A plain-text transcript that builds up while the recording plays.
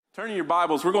Turn in your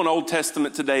Bibles. We're going to Old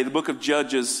Testament today, the book of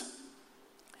Judges.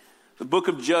 The book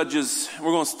of Judges,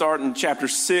 we're going to start in chapter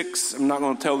 6. I'm not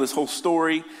going to tell this whole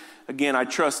story. Again, I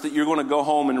trust that you're going to go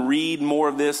home and read more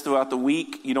of this throughout the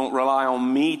week. You don't rely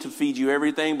on me to feed you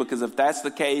everything, because if that's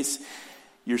the case,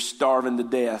 you're starving to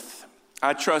death.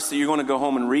 I trust that you're going to go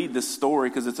home and read this story,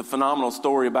 because it's a phenomenal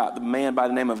story about the man by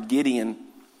the name of Gideon.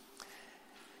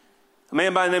 A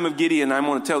man by the name of Gideon. I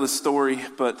want to tell this story,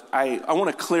 but I want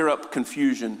to clear up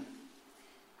confusion.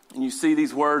 And you see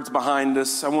these words behind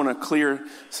us. I want to clear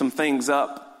some things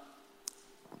up.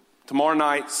 Tomorrow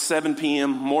night, 7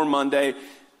 p.m., more Monday,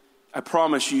 I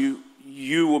promise you,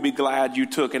 you will be glad you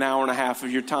took an hour and a half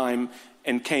of your time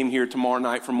and came here tomorrow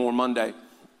night for more Monday.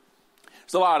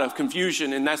 There's a lot of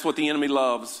confusion, and that's what the enemy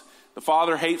loves. The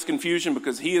Father hates confusion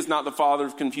because he is not the father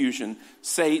of confusion.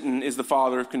 Satan is the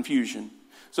father of confusion.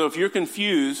 So if you're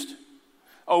confused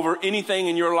over anything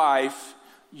in your life,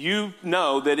 you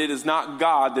know that it is not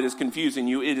God that is confusing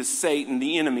you. It is Satan,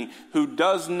 the enemy, who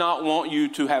does not want you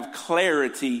to have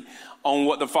clarity on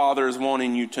what the Father is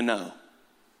wanting you to know.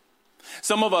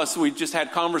 Some of us, we've just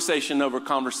had conversation over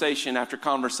conversation after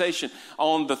conversation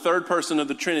on the third person of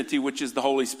the Trinity, which is the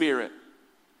Holy Spirit.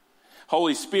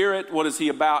 Holy Spirit, what is he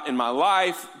about in my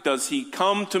life? Does he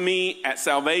come to me at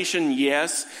salvation?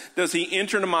 Yes. Does he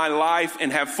enter into my life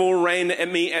and have full reign at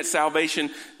me at salvation?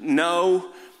 No.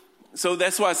 So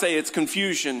that's why I say it's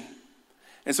confusion.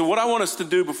 And so what I want us to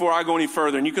do before I go any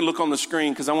further, and you can look on the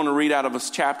screen because I want to read out of a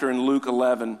chapter in Luke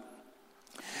 11.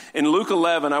 In Luke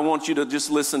 11, I want you to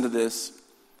just listen to this.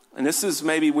 And this is,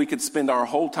 maybe we could spend our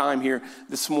whole time here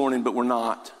this morning, but we're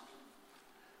not.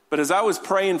 But as I was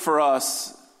praying for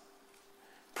us,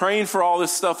 praying for all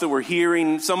this stuff that we're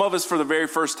hearing, some of us for the very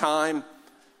first time.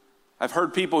 I've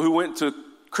heard people who went to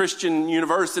Christian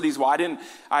universities. Why didn't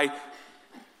I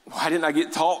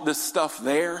get taught this stuff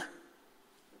there?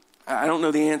 I don't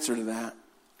know the answer to that.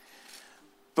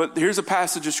 But here's a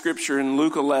passage of scripture in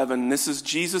Luke 11. This is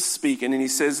Jesus speaking, and he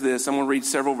says this. I'm going to read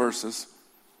several verses.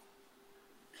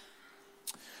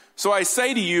 So I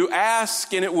say to you,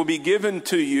 ask and it will be given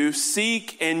to you.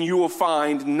 Seek and you will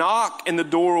find. Knock and the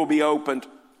door will be opened.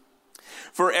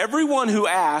 For everyone who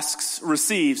asks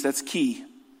receives. That's key.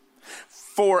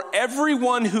 For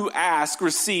everyone who asks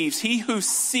receives. He who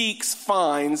seeks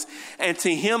finds. And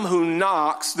to him who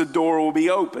knocks, the door will be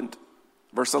opened.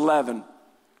 Verse 11.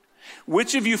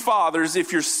 Which of you fathers,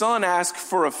 if your son asks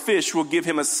for a fish, will give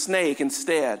him a snake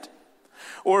instead?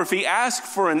 Or if he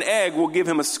asks for an egg, will give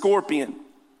him a scorpion?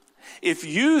 If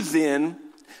you then,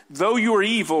 though you are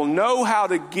evil, know how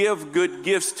to give good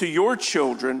gifts to your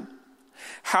children,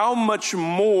 how much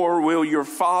more will your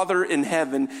Father in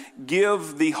heaven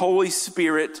give the Holy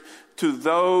Spirit to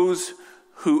those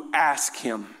who ask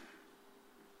him?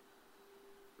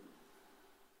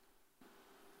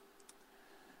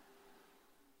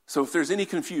 So if there's any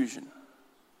confusion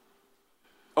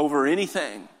over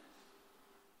anything,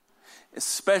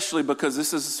 especially because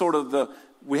this is sort of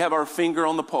we have our finger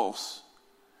on the pulse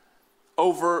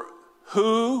over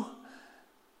who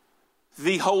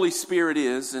the Holy Spirit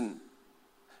is and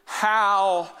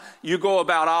how you go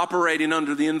about operating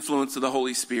under the influence of the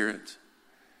Holy Spirit.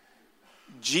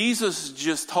 Jesus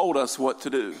just told us what to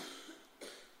do.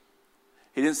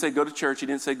 He didn't say go to church. He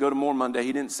didn't say go to more Monday.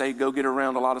 He didn't say go get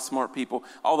around a lot of smart people,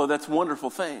 although that's wonderful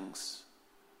things.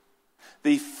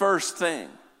 The first thing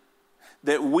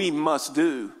that we must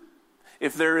do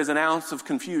if there is an ounce of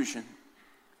confusion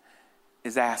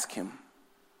is ask him.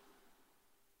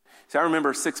 See, I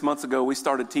remember 6 months ago we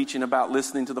started teaching about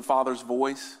listening to the Father's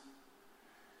voice.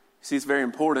 See, it's very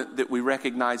important that we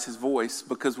recognize his voice,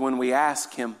 because when we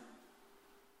ask him,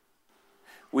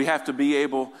 we have to be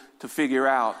able to figure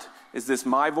out, is this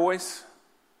my voice?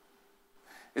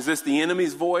 Is this the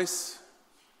enemy's voice?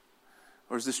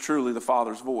 Or is this truly the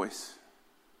Father's voice?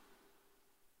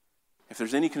 If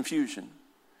there's any confusion,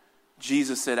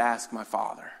 Jesus said, ask my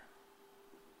Father.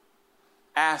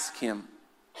 Ask him.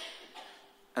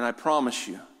 And I promise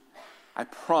you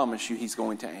he's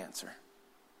going to answer.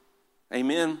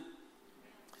 Amen.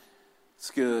 It's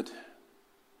good.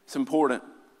 It's important.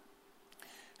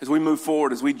 As we move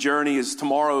forward, as we journey, as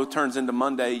tomorrow turns into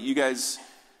Monday, you guys,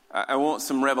 I want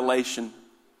some revelation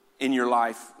in your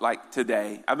life like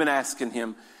today. I've been asking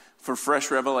him for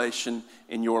fresh revelation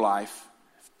in your life.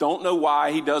 Don't know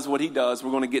why he does what he does.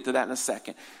 We're going to get to that in a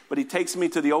second. But he takes me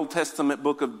to the Old Testament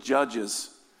book of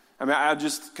Judges. I mean,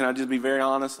 can I just be very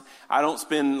honest? I don't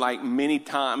spend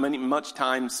much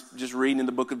time just reading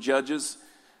the book of Judges.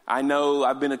 I know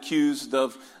I've been accused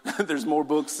of there's more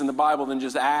books in the Bible than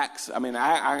just Acts. I mean,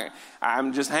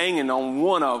 I'm just hanging on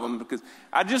one of them because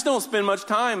I just don't spend much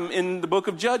time in the book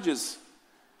of Judges.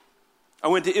 I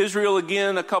went to Israel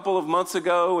again a couple of months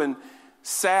ago and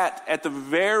sat at the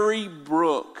very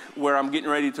brook where I'm getting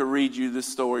ready to read you this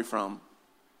story from.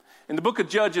 In the book of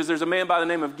Judges, there's a man by the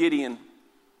name of Gideon.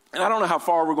 And I don't know how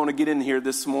far we're going to get in here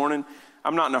this morning.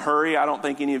 I'm not in a hurry. I don't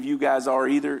think any of you guys are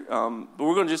either. But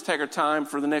we're going to just take our time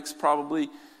for the next probably,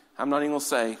 I'm not even going to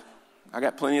say. I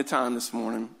got plenty of time this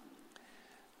morning.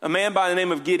 A man by the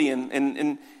name of Gideon.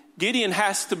 And Gideon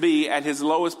has to be at his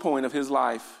lowest point of his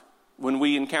life when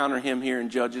we encounter him here in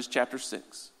Judges chapter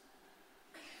 6.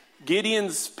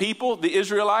 Gideon's people, the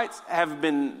Israelites, have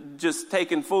been just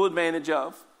taken full advantage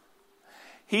of.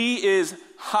 He is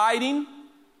hiding. And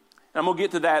I'm going to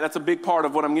get to that. That's a big part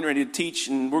of what I'm getting ready to teach,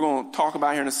 and we're going to talk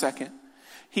about here in a second.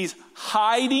 He's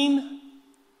hiding.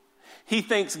 He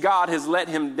thinks God has let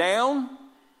him down.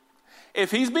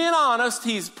 If he's being honest,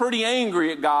 he's pretty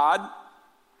angry at God.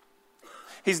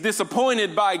 He's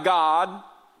disappointed by God.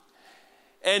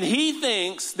 And he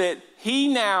thinks that he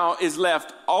now is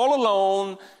left all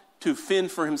alone to fend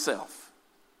for himself.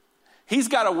 He's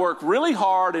got to work really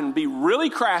hard and be really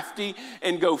crafty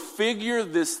and go figure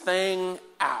this thing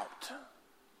out.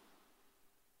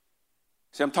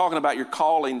 See, I'm talking about your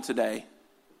calling today.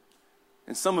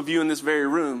 And some of you in this very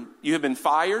room, you have been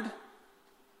fired.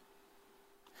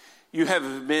 You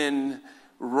have been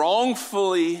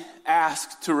wrongfully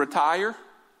asked to retire.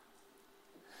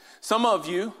 Some of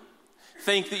you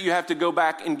think that you have to go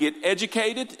back and get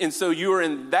educated, and so you are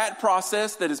in that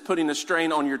process that is putting a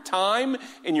strain on your time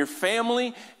and your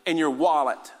family and your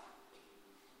wallet.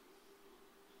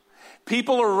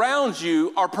 People around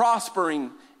you are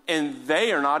prospering, and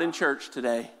they are not in church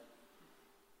today.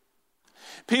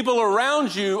 People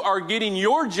around you are getting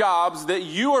your jobs that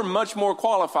you are much more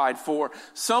qualified for.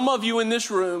 Some of you in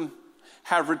this room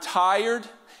have retired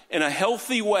in a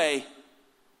healthy way.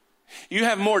 You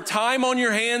have more time on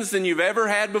your hands than you've ever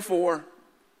had before,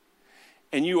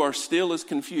 and you are still as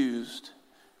confused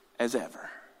as ever.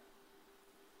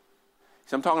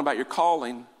 So I'm talking about your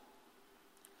calling.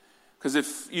 Because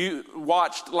if you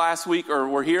watched last week or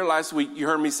were here last week, you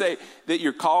heard me say that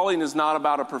your calling is not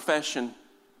about a profession.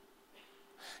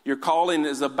 Your calling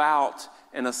is about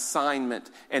an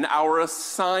assignment. And our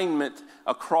assignment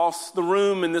across the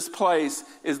room in this place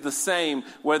is the same,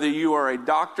 whether you are a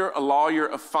doctor, a lawyer,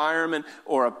 a fireman,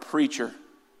 or a preacher.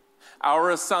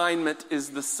 Our assignment is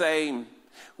the same.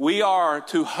 We are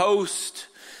to host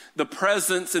the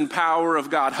presence and power of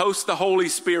God, host the Holy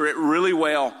Spirit really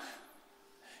well.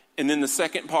 And then the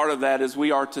second part of that is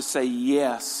we are to say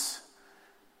yes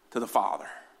to the Father.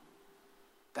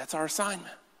 That's our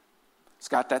assignment.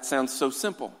 Scott, that sounds so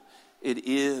simple. It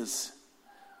is.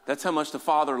 That's how much the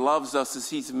Father loves us, is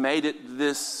He's made it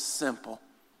this simple.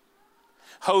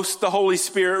 Host the Holy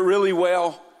Spirit really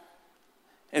well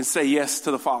and say yes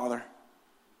to the Father.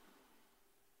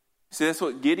 See, that's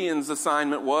what Gideon's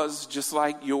assignment was, just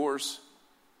like yours.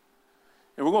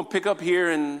 And we're going to pick up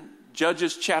here in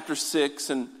Judges chapter 6,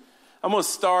 and I'm going to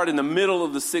start in the middle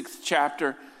of the 6th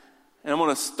chapter. And I'm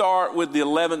going to start with the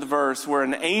 11th verse, where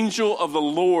an angel of the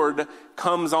Lord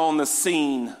comes on the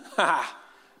scene.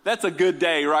 That's a good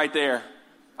day right there.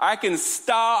 I can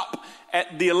stop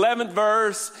at the 11th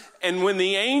verse, and when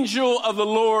the angel of the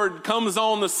Lord comes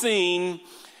on the scene,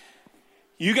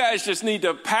 you guys just need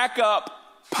to pack up,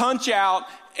 punch out,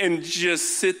 and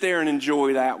just sit there and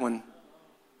enjoy that one.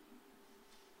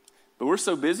 But we're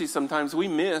so busy sometimes we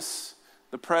miss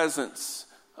the presence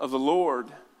of the Lord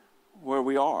where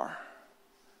we are.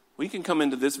 We can come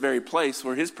into this very place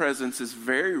where His presence is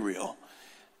very real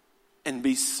and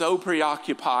be so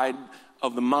preoccupied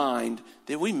of the mind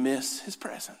that we miss His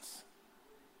presence.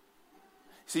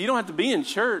 See, you don't have to be in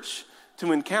church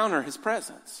to encounter His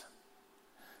presence.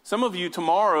 Some of you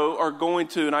tomorrow are going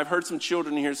to, and I've heard some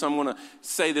children here, so I'm going to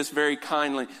say this very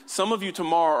kindly. Some of you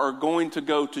tomorrow are going to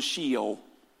go to Sheol.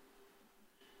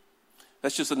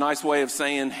 That's just a nice way of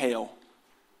saying hell.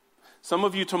 Some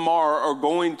of you tomorrow are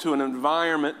going to an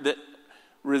environment that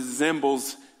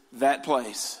resembles that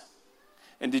place.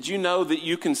 And did you know that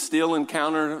you can still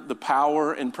encounter the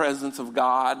power and presence of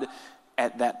God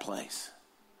at that place?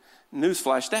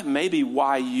 Newsflash, that may be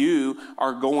why you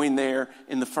are going there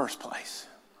in the first place.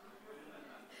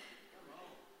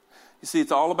 You see,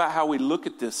 it's all about how we look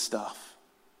at this stuff.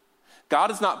 God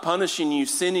is not punishing you,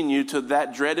 sending you to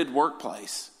that dreaded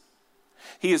workplace.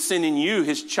 He is sending you,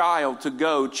 His child, to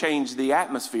go change the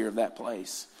atmosphere of that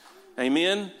place.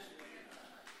 Amen?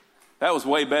 That was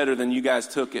way better than you guys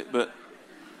took it, but...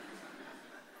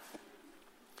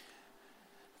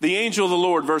 The angel of the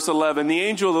Lord, verse 11, the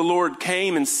angel of the Lord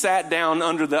came and sat down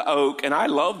under the oak. And I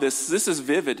love this. This is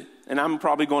vivid. And I'm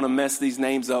probably going to mess these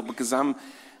names up because I'm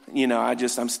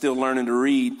I'm still learning to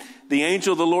read. The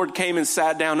angel of the Lord came and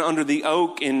sat down under the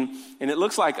oak, and it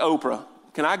looks like Oprah.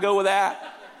 Can I go with that?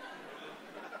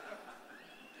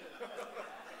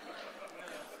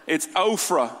 It's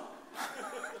Ophrah.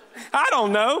 I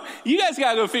don't know. You guys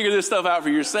got to go figure this stuff out for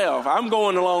yourself. I'm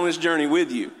going along this journey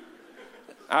with you.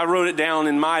 I wrote it down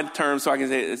in my terms so I can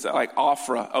say it's like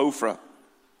Ophrah.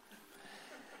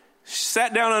 She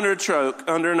sat down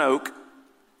under an oak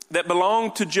that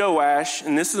belonged to Joash,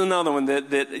 and this is another one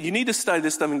that you need to study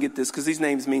this stuff and get this, because these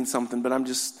names mean something, but I'm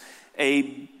just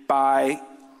by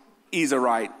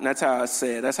Ezrahite, and that's how I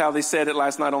said. That's how they said it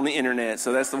last night on the internet,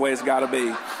 so that's the way it's got to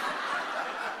be.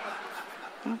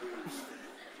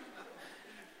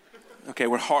 Okay,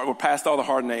 we're past all the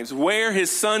hard names. Where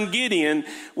his son Gideon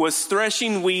was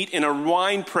threshing wheat in a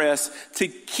wine press to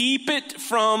keep it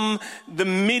from the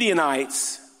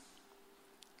Midianites.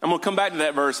 I'm going to come back to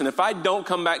that verse. And if I don't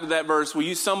come back to that verse, will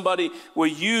you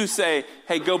say,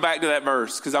 hey, go back to that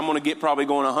verse? Because I'm going to get probably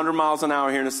going 100 miles an hour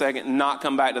here in a second and not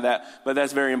come back to that. But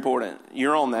that's very important.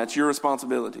 You're on that. It's your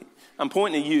responsibility. I'm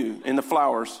pointing at you in the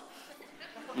flowers.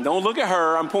 Don't look at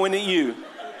her. I'm pointing at you.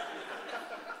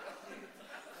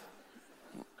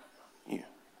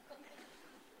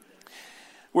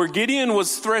 Where Gideon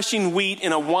was threshing wheat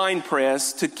in a wine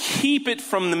press to keep it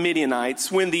from the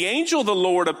Midianites, when the angel of the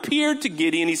Lord appeared to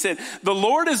Gideon, he said, "The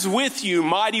Lord is with you,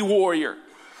 mighty warrior."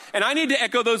 And I need to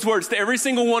echo those words to every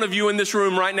single one of you in this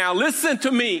room right now. Listen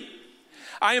to me.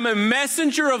 I am a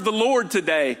messenger of the Lord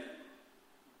today.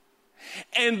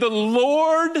 And the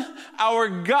Lord, our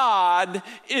God,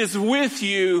 is with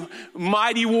you,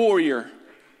 mighty warrior.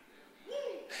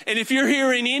 And if you're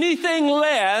hearing anything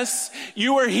less,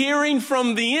 you are hearing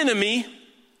from the enemy.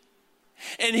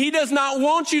 And he does not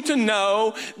want you to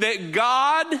know that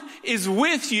God is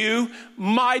with you,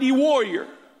 mighty warrior.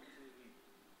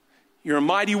 You're a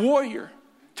mighty warrior.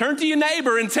 Turn to your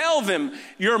neighbor and tell them,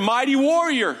 you're a mighty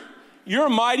warrior. You're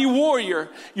a mighty warrior.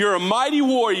 You're a mighty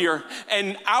warrior.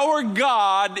 And our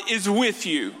God is with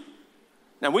you.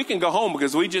 Now we can go home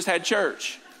because we just had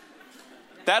church.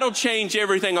 That'll change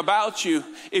everything about you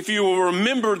if you will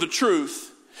remember the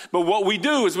truth. But what we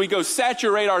do is we go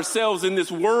saturate ourselves in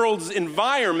this world's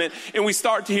environment, and we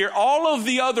start to hear all of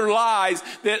the other lies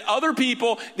that other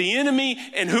people, the enemy,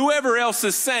 and whoever else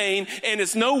is saying, and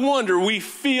it's no wonder we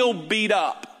feel beat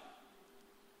up.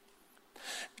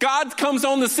 God comes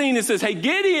on the scene and says, "Hey,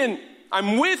 Gideon,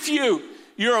 I'm with you.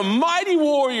 You're a mighty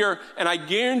warrior." And I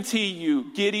guarantee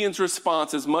you, Gideon's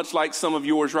response is much like some of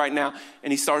yours right now.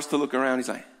 And he starts to look around. He's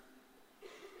like,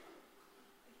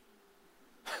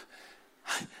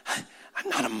 I'm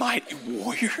not a mighty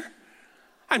warrior.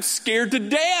 I'm scared to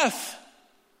death.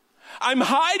 I'm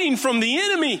hiding from the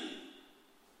enemy.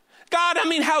 God,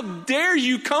 how dare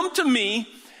you come to me,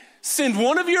 send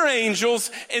one of your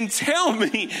angels and tell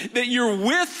me that you're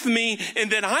with me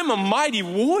and that I'm a mighty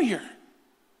warrior.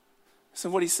 So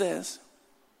what he says.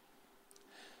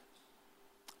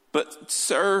 But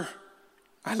sir,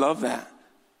 I love that.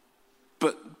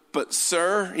 But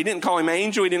sir, he didn't call him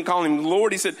angel. He didn't call him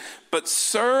Lord. He said, but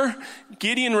sir,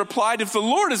 Gideon replied, if the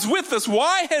Lord is with us,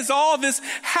 why has all this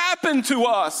happened to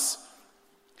us?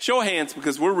 Show of hands,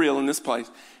 because we're real in this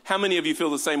place. How many of you feel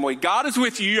the same way? God is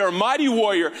with you. You're a mighty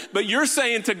warrior, but you're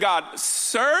saying to God,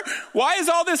 sir, why has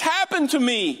all this happened to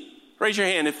me? Raise your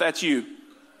hand if that's you.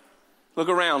 Look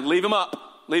around. Leave them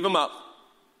up. Leave them up.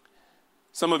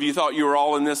 Some of you thought you were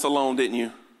all in this alone, didn't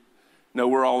you? No,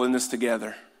 we're all in this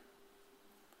together.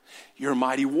 You're a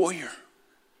mighty warrior.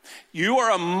 You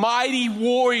are a mighty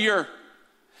warrior.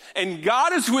 And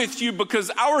God is with you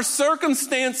because our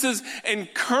circumstances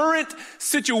and current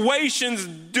situations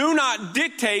do not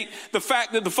dictate the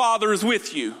fact that the Father is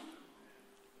with you.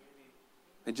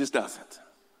 It just doesn't.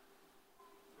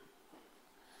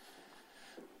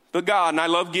 But God, and I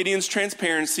love Gideon's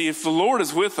transparency, if the Lord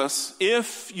is with us,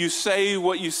 if you say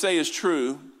what you say is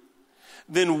true,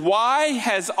 then why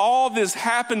has all this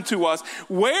happened to us?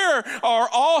 Where are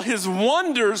all his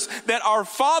wonders that our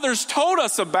fathers told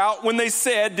us about when they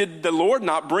said, did the Lord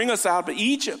not bring us out of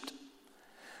Egypt?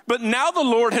 But now the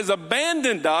Lord has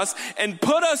abandoned us and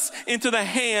put us into the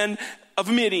hand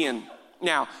of Midian.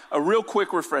 Now, a real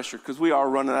quick refresher, because we are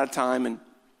running out of time, and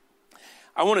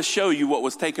I want to show you what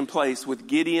was taking place with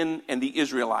Gideon and the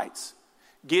Israelites.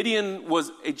 Gideon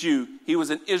was a Jew. He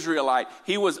was an Israelite.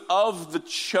 He was of the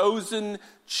chosen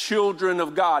children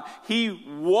of God. He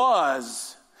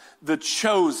was the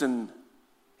chosen.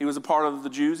 He was a part of the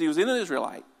Jews. He was an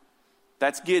Israelite.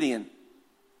 That's Gideon.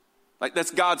 That's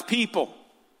God's people.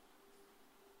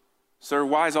 Sir,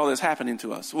 why is all this happening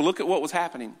to us? Well, look at what was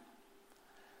happening.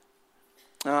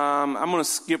 I'm going to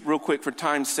skip real quick for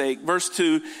time's sake. Verse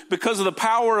 2, because of the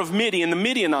power of Midian, the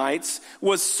Midianites,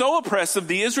 was so oppressive,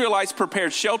 the Israelites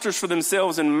prepared shelters for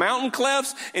themselves in mountain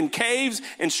clefts, in caves,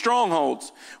 and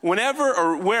strongholds. Whenever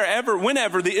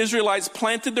the Israelites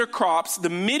planted their crops, the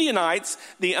Midianites,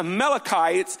 the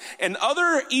Amalekites, and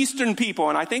other eastern people,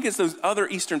 and I think it's those other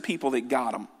eastern people that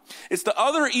got them. It's the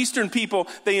other eastern people,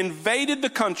 they invaded the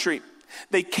country.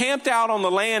 They camped out on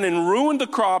the land and ruined the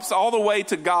crops all the way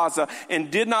to Gaza and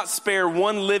did not spare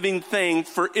one living thing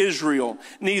for Israel,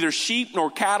 neither sheep nor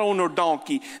cattle nor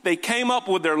donkey. They came up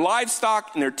with their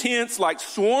livestock and their tents like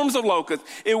swarms of locusts.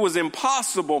 It was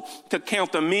impossible to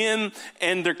count the men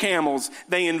and their camels.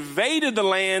 They invaded the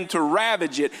land to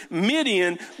ravage it.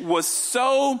 Midian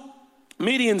so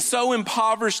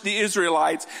impoverished the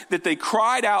Israelites that they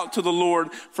cried out to the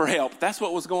Lord for help. That's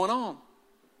what was going on.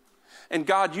 And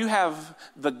God, you have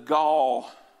the gall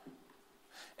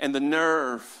and the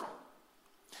nerve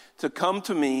to come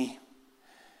to me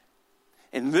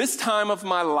in this time of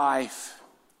my life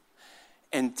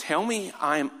and tell me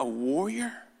I'm a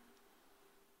warrior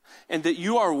and that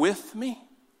you are with me.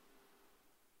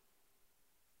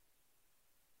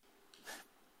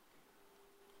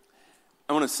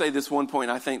 I want to say this one point.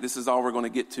 I think this is all we're going to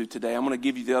get to today. I'm going to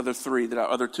give you the other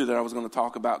two that I was going to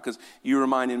talk about because you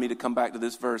reminded me to come back to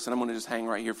this verse, and I'm going to just hang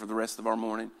right here for the rest of our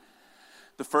morning.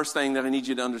 The first thing that I need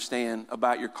you to understand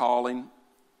about your calling,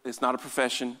 it's not a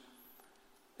profession.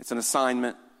 It's an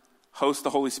assignment. Host the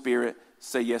Holy Spirit.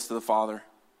 Say yes to the Father.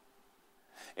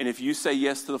 And if you say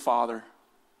yes to the Father,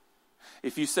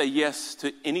 if you say yes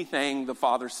to anything the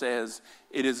Father says,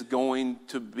 it is going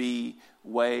to be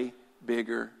way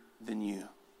bigger than you.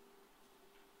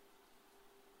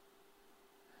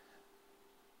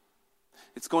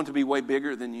 It's going to be way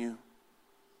bigger than you.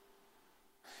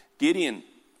 Gideon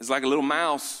is like a little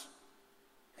mouse.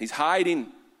 He's hiding.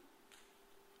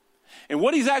 And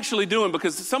what he's actually doing,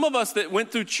 because some of us that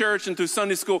went through church and through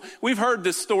Sunday school, we've heard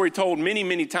this story told many,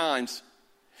 many times.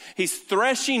 He's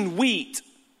threshing wheat.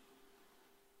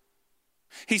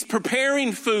 He's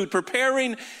preparing food,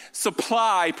 preparing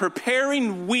supply,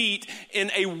 preparing wheat in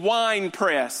a wine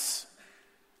press.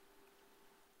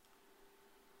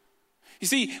 You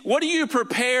see, what do you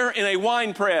prepare in a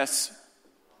wine press?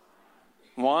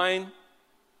 Wine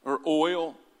or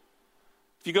oil.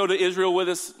 If you go to Israel with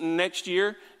us next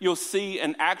year, you'll see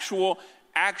an actual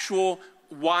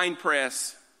wine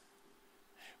press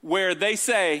where they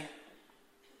say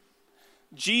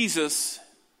Jesus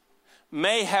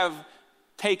may have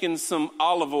taken some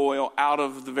olive oil out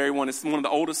of the very one. It's one of the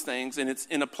oldest things, and it's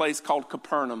in a place called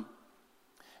Capernaum.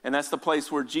 And that's the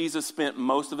place where Jesus spent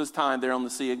most of his time there on the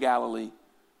Sea of Galilee.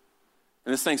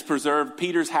 And this thing's preserved.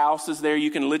 Peter's house is there. You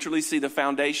can literally see the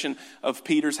foundation of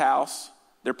Peter's house.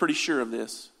 They're pretty sure of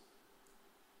this.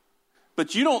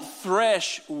 But you don't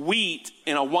thresh wheat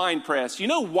in a wine press. You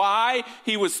know why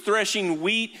he was threshing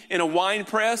wheat in a wine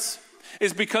press?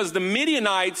 Is because the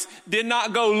Midianites did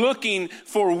not go looking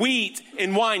for wheat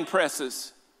in wine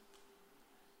presses.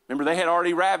 Remember, they had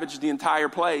already ravaged the entire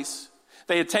place.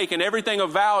 They had taken everything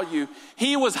of value.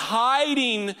 He was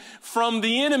hiding from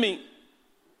the enemy.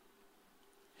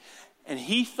 And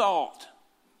he thought,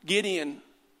 Gideon,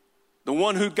 the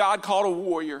one who God called a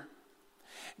warrior,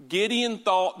 Gideon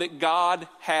thought that God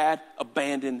had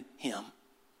abandoned him.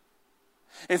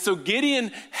 And so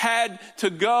Gideon had to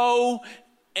go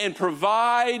and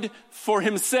provide for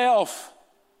himself.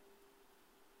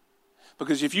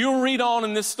 Because if you read on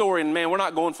in this story, and man, we're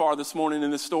not going far this morning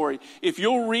in this story. If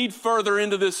you'll read further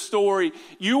into this story,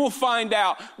 you will find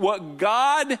out what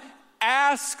God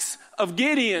asks of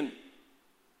Gideon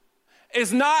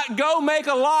is not go make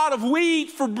a lot of wheat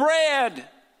for bread.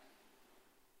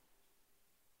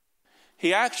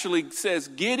 He actually says,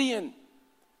 Gideon,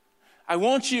 I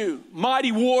want you,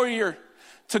 mighty warrior,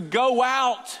 to go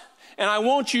out. And I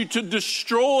want you to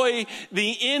destroy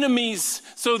the enemies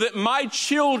so that my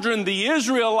children, the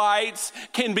Israelites,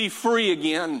 can be free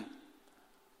again.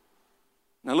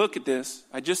 Now look at this.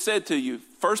 I just said to you,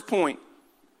 first point,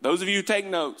 those of you who take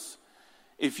notes,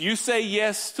 if you say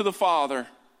yes to the Father,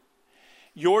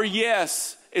 your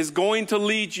yes is going to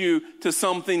lead you to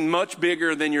something much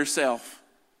bigger than yourself.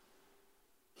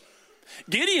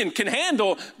 Gideon can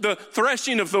handle the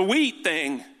threshing of the wheat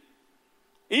thing.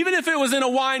 Even if it was in a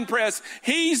wine press,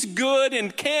 he's good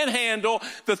and can handle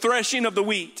the threshing of the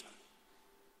wheat.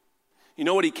 You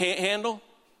know what he can't handle?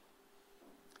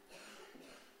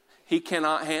 He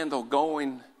cannot handle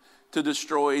going to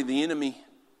destroy the enemy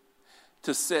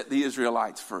to set the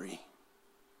Israelites free.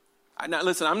 Now,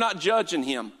 listen, I'm not judging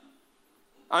him.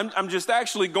 I'm just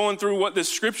actually going through what this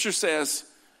scripture says.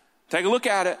 Take a look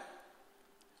at it.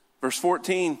 Verse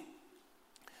 14,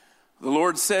 the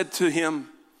Lord said to him,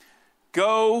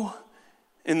 go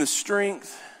in the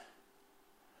strength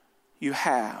you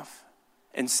have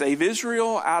and save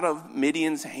Israel out of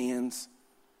Midian's hands.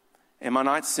 Am I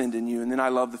not sending you? And then I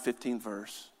love the 15th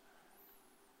verse.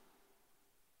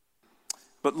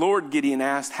 But Lord, Gideon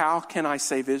asked, how can I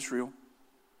save Israel?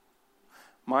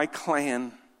 My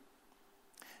clan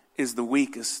is the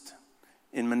weakest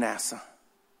in Manasseh,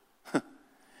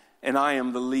 and I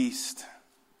am the least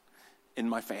in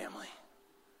my family.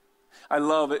 I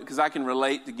love it because I can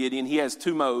relate to Gideon. He has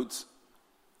two modes.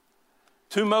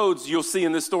 Two modes you'll see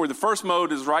in this story. The first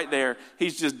mode is right there.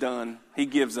 He's just done. He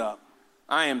gives up.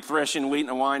 I am threshing wheat in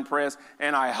a wine press,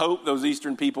 and I hope those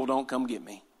Eastern people don't come get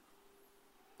me.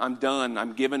 I'm done.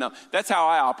 I'm giving up. That's how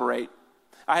I operate.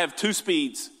 I have two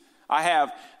speeds.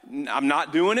 I'm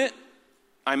not doing it.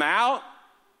 I'm out.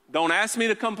 Don't ask me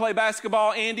to come play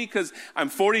basketball, Andy, because I'm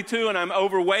 42 and I'm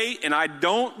overweight and I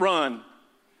don't run.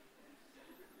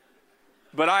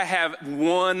 But I have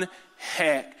one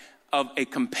heck of a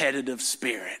competitive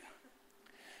spirit.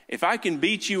 If I can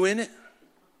beat you in it,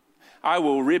 I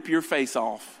will rip your face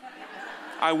off.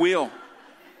 I will.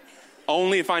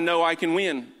 Only if I know I can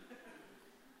win.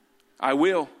 I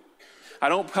will. I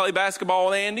don't play basketball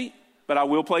with Andy, but I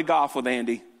will play golf with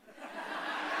Andy.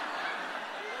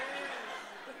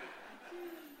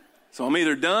 So I'm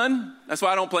either done. That's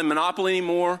why I don't play Monopoly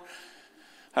anymore.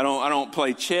 I don't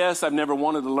play chess. I've never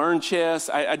wanted to learn chess.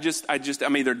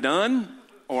 I'm either done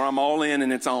or I'm all in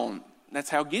and it's on. That's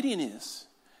how Gideon is.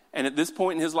 And at this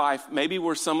point in his life, maybe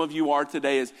where some of you are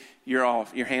today is you're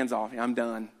off, your hands off. I'm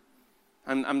done.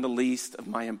 I'm the least of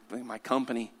my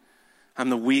company. I'm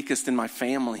the weakest in my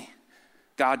family.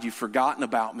 God, you've forgotten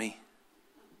about me.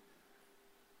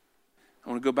 I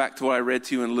want to go back to what I read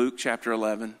to you in Luke chapter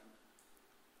 11.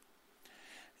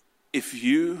 If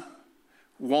you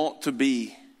want to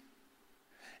be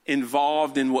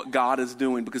involved in what God is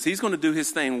doing, because he's going to do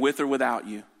his thing with or without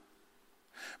you.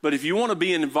 But if you want to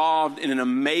be involved in an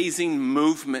amazing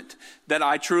movement that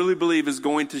I truly believe is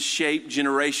going to shape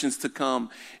generations to come,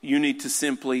 you need to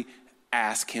simply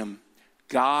ask him,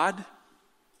 God,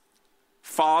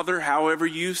 Father, however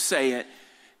you say it,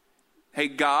 hey,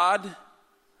 God,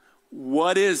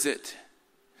 what is it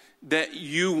that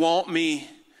you want me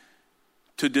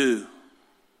to do?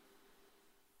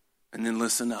 And then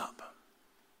listen up.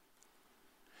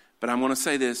 But I'm going to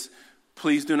say this.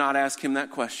 Please do not ask him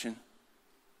that question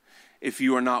if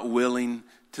you are not willing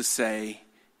to say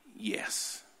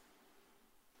yes.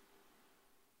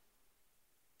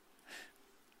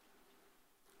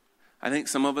 I think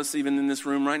some of us, even in this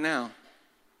room right now,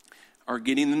 are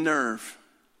getting the nerve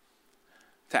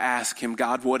to ask him,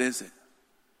 God, what is it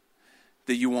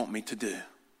that you want me to do?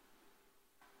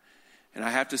 And I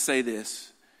have to say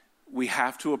this, we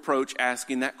have to approach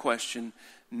asking that question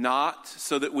not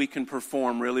so that we can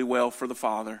perform really well for the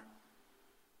Father,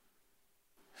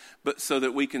 but so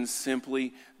that we can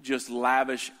simply just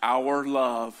lavish our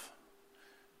love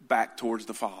back towards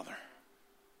the Father.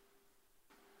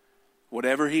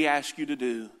 Whatever he asks you to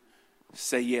do,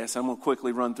 say yes. I'm going to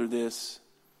quickly run through this.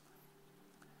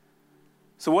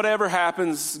 So whatever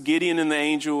happens, Gideon and the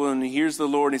angel, and he hears the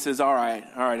Lord, and he says, all right,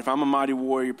 if I'm a mighty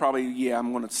warrior, probably,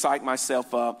 I'm going to psych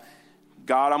myself up.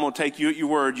 God, I'm going to take you at your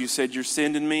word. You said you're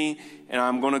sending me, and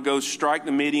I'm going to go strike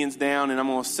the Midians down, and I'm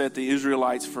going to set the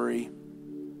Israelites free.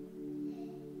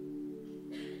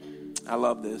 I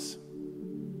love this.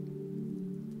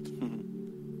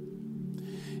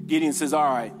 Gideon says,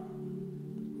 all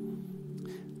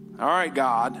right,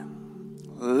 God,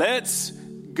 let's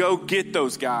go get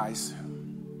those guys.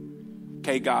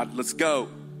 Okay, God, let's go.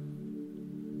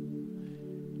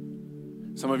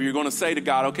 Some of you are going to say to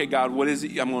God, okay, God, what is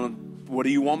it? What do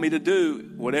you want me to do?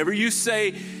 Whatever you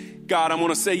say, God, I'm going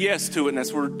to say yes to it. And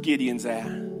that's where Gideon's at.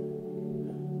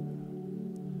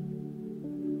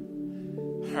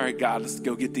 All right, God, let's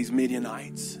go get these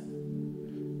Midianites.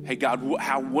 Hey, God,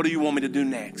 what do you want me to do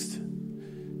next?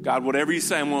 God, whatever you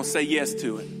say, I'm going to say yes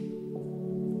to it.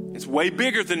 It's way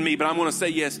bigger than me, but I'm going to say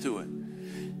yes to it.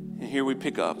 And here we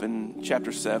pick up in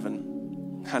chapter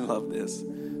 7. I love this.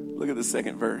 Look at the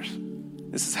second verse.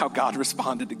 This is how God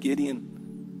responded to Gideon.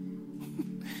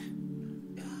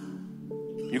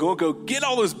 You're going to go get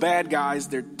all those bad guys.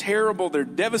 They're terrible. They're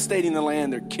devastating the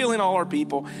land. They're killing all our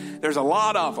people. There's a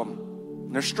lot of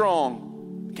them. They're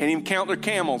strong. Can't even count their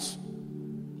camels.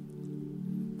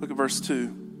 Look at verse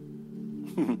 2.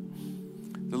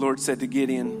 The Lord said to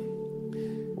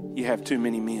Gideon, you have too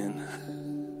many men.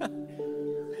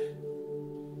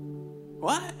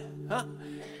 What? Huh?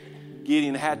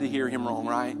 Gideon had to hear him wrong,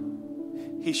 right?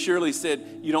 He surely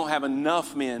said, you don't have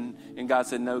enough men. And God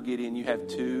said, no, Gideon, you have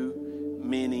too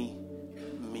many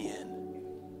men.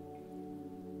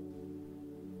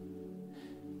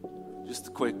 Just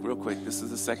real quick, this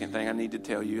is the second thing I need to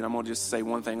tell you, and I'm going to just say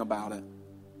one thing about it.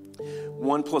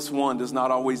 1 + 1 does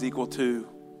not always equal 2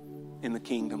 in the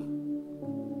kingdom.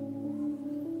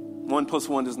 1 +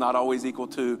 1 does not always equal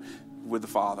 2 with the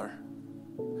Father.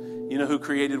 You know who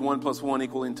created 1 + 1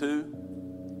 equaling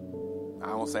 2?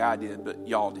 I won't say I did, but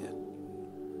y'all did.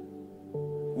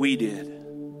 We did.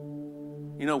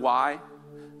 You know why?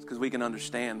 It's because we can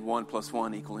understand 1 +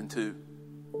 1 equaling 2.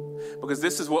 Because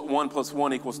this is what 1 +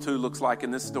 1 = 2 looks like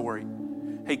in this story.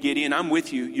 Hey, Gideon, I'm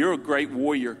with you. You're a great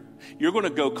warrior. You're going to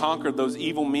go conquer those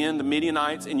evil men, the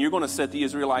Midianites, and you're going to set the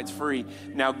Israelites free.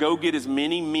 Now go get as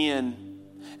many men.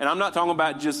 And I'm not talking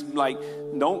about just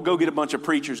don't go get a bunch of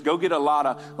preachers. Go get a lot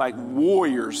of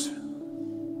warriors.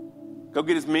 Go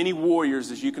get as many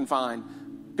warriors as you can find.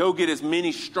 Go get as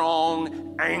many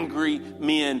strong, angry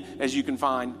men as you can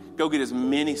find. Go get as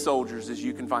many soldiers as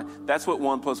you can find. That's what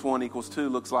 1 + 1 = 2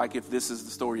 looks like if this is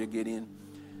the story of Gideon.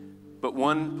 But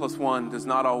 1 + 1 does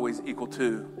not always equal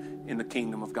 2 in the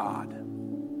kingdom of God.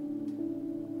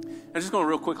 I'm just going to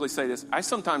real quickly say this. I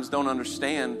sometimes don't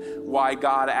understand why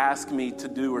God asks me to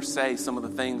do or say some of the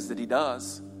things that he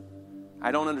does.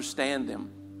 I don't understand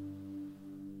them.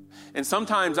 And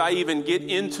sometimes I even get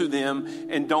into them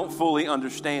and don't fully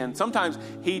understand. Sometimes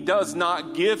he does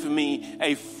not give me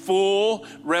a full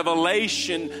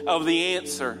revelation of the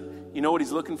answer. You know what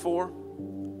he's looking for?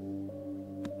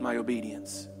 My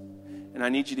obedience. And I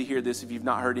need you to hear this if you've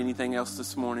not heard anything else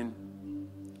this morning.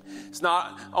 It's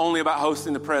not only about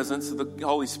hosting the presence of the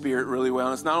Holy Spirit really well.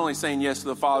 And it's not only saying yes to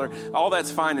the Father. All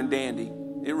that's fine and dandy.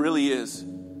 It really is.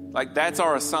 That's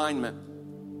our assignment.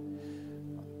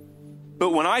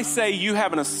 But when I say you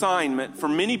have an assignment, for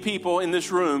many people in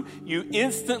this room, you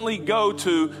instantly go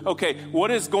to, okay, what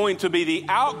is going to be the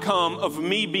outcome of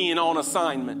me being on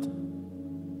assignment?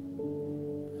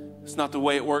 It's not the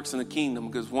way it works in the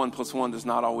kingdom, because 1 + 1 does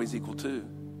not always equal 2.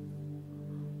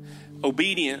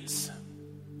 Obedience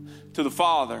to the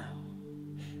Father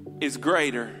is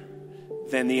greater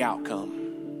than the outcome.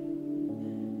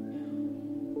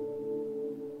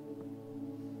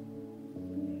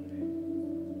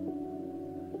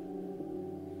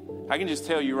 I can just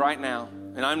tell you right now,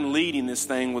 and I'm leading this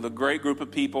thing with a great group of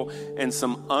people and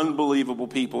some unbelievable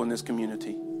people in this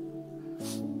community.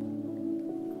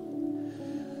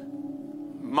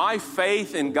 My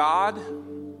faith in God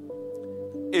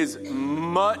is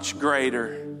much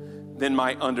greater than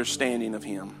my understanding of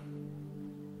him.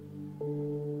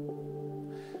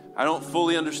 I don't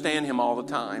fully understand him all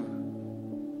the time.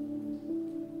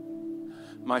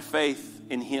 My faith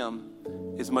in him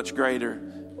is much greater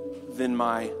than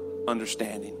my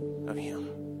understanding of him.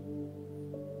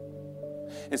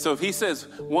 And so if he says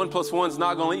 1 + 1 is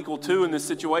not going to equal 2 in this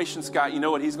situation, Scott, you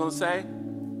know what he's going to say?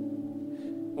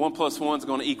 1 + 1 is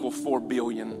going to equal 4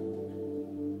 billion.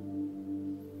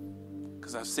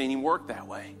 Because I've seen him work that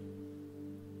way.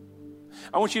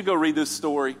 I want you to go read this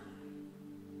story.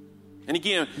 And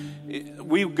again,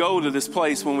 we go to this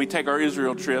place when we take our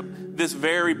Israel trip, this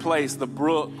very place, the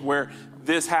brook where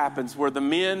this happens, where the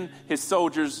men, his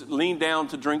soldiers, lean down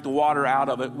to drink the water out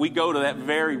of it. We go to that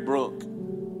very brook,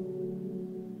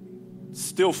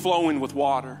 still flowing with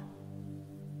water.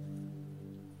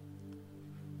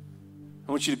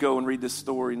 I want you to go and read this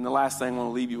story. And the last thing I want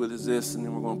to leave you with is this, and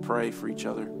then we're going to pray for each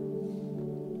other.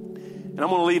 And I'm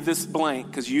going to leave this blank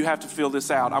because you have to fill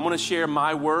this out. I'm going to share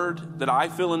my word that I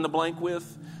fill in the blank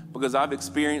with because I've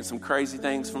experienced some crazy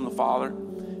things from the Father.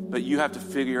 But you have to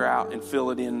figure out and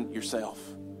fill it in yourself.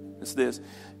 It's this.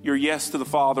 Your yes to the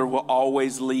Father will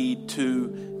always lead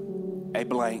to a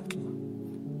blank.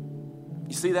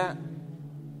 You see that?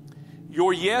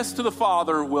 Your yes to the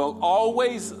Father will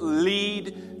always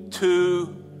lead to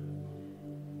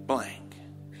blank.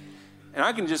 And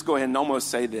I can just go ahead and almost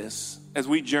say this. As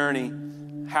we journey,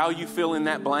 how you fill in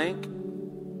that blank,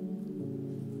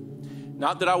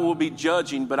 not that I will be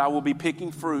judging, but I will be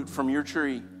picking fruit from your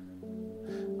tree.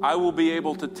 I will be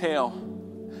able to tell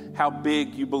how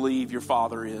big you believe your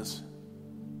Father is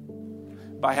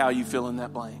by how you fill in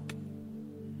that blank.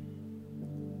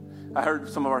 I heard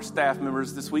some of our staff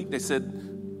members this week, they said,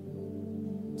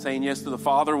 saying yes to the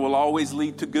Father will always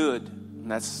lead to good.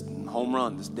 And that's home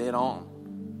run, that's dead on.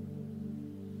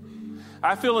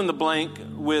 I fill in the blank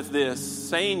with this,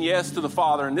 saying yes to the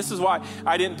Father. And this is why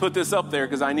I didn't put this up there,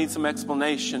 because I need some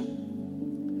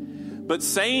explanation. But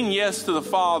saying yes to the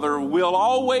Father will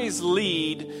always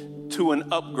lead to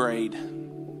an upgrade.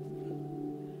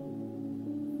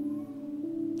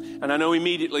 And I know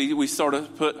immediately we sort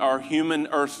of put our human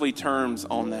earthly terms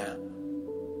on that.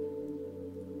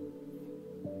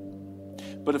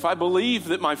 But if I believe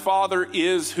that my Father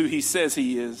is who he says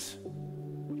he is,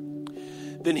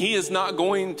 then he is not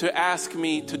going to ask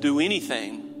me to do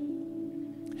anything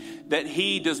that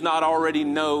he does not already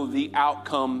know the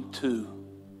outcome to.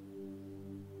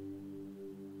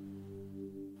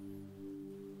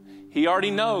 He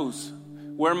already knows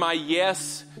where my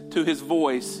yes to his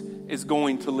voice is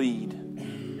going to lead.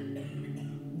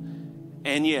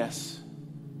 And yes,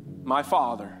 my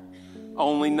Father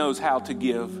only knows how to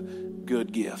give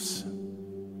good gifts.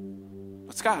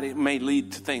 But Scott, it may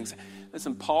lead to things.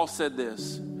 Listen, Paul said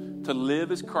this: to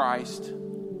live is Christ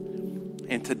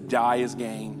and to die is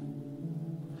gain.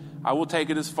 I will take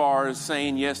it as far as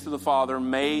saying yes to the Father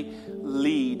may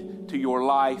lead to your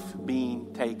life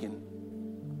being taken.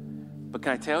 But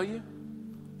can I tell you,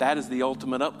 that is the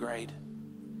ultimate upgrade.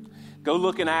 Go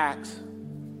look in Acts,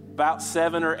 about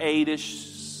 7 or 8-ish,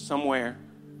 somewhere.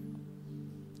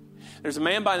 There's a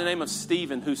man by the name of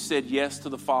Stephen who said yes to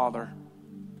the Father.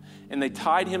 And they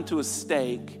tied him to a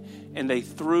stake and they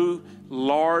threw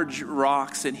large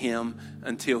rocks at him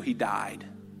until he died.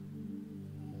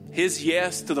 His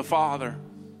yes to the Father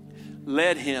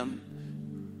led him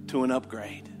to an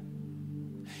upgrade.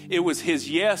 It was his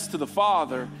yes to the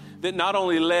Father that not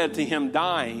only led to him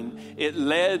dying, it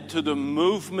led to the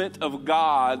movement of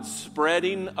God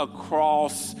spreading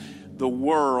across the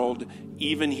world,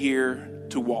 even here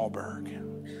to Wahlberg.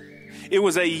 It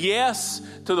was a yes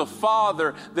to the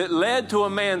Father that led to a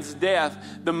man's death,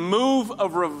 the move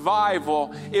of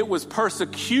revival. It was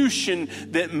persecution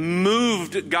that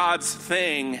moved God's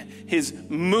thing, his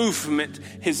movement,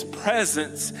 his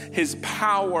presence, his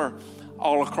power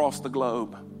all across the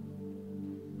globe.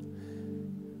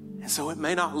 And so it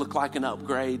may not look like an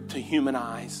upgrade to human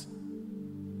eyes,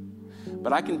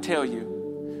 but I can tell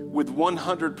you with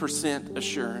 100%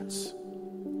 assurance,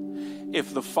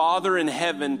 if the Father in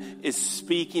heaven is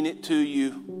speaking it to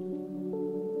you,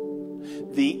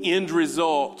 the end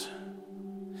result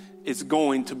is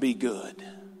going to be good.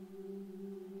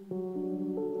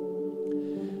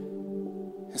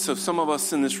 And so some of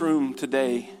us in this room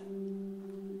today,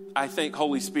 I think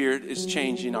Holy Spirit is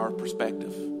changing our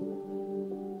perspective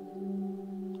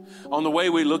on the way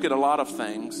we look at a lot of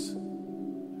things,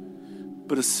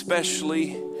 but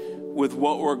especially with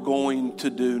what we're going to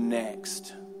do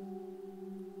next.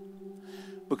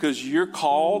 Because you're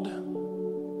called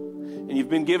and you've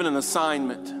been given an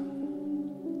assignment,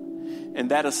 and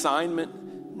that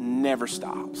assignment never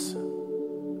stops.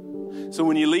 So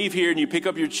when you leave here and you pick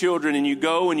up your children and you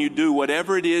go and you do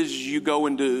whatever it is you go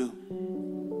and do,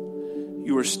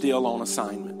 you are still on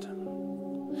assignment.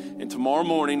 And tomorrow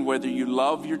morning, whether you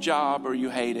love your job or you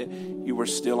hate it, you are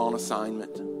still on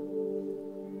assignment.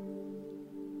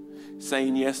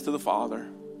 Saying yes to the Father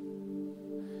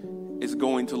is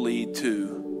going to lead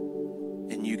to,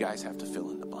 and you guys have to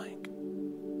fill in the blank.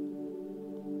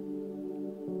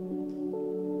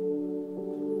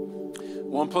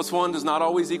 One plus one does not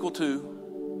always equal two.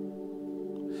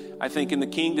 I think in the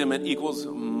kingdom it equals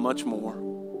much more.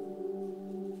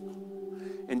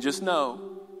 And just know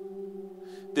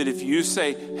that if you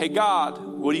say, hey God,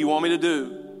 what do you want me to do?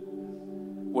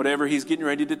 Whatever he's getting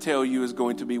ready to tell you is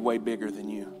going to be way bigger than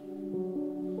you.